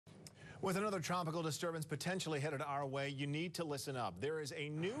With another tropical disturbance potentially headed our way, you need to listen up. There is a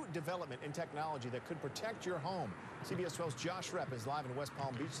new development in technology that could protect your home. CBS 12's Josh Repp is live in West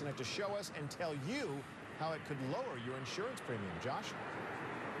Palm Beach tonight to show us and tell you how it could lower your insurance premium. Josh?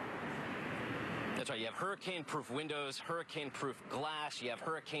 That's right. You have hurricane-proof windows, hurricane-proof glass, you have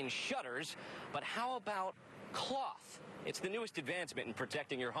hurricane shutters. But how about cloth? It's the newest advancement in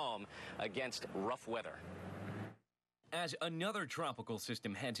protecting your home against rough weather. As another tropical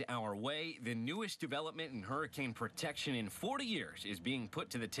system heads our way, the newest development in hurricane protection in 40 years is being put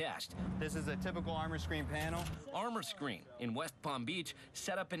to the test. This is a typical Armor Screen panel. Armor Screen in West Palm Beach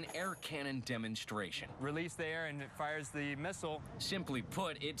set up an air cannon demonstration. Release the air and it fires the missile. Simply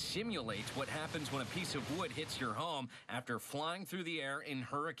put, it simulates what happens when a piece of wood hits your home after flying through the air in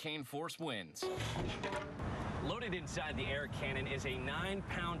hurricane-force winds. Loaded inside the air cannon is a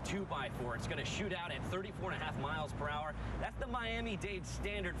 9-pound 2x4. It's going to shoot out at 34.5 miles per hour. That's the Miami-Dade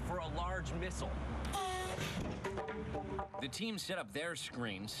standard for a large missile. The team set up their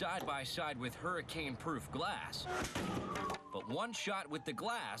screen side by side with hurricane-proof glass. But one shot with the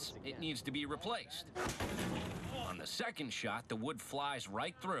glass, it needs to be replaced. On the second shot, the wood flies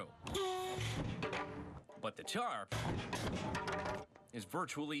right through. But the tarp is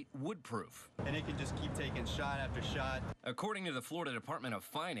virtually woodproof. And it can just keep taking shot after shot. According to the Florida Department of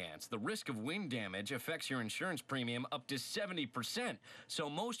Finance, the risk of wind damage affects your insurance premium up to 70%. So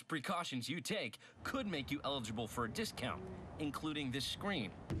most precautions you take could make you eligible for a discount, including this screen.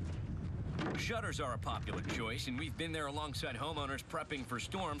 Shutters are a popular choice, and we've been there alongside homeowners prepping for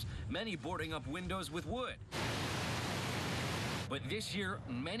storms, many boarding up windows with wood. But this year,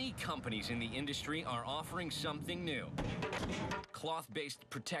 many companies in the industry are offering something new. Cloth-based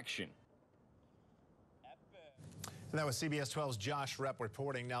protection. And that was CBS 12's Josh Repp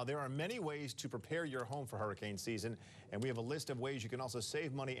reporting. Now, there are many ways to prepare your home for hurricane season, and we have a list of ways you can also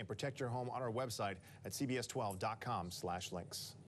save money and protect your home on our website at cbs12.com/links.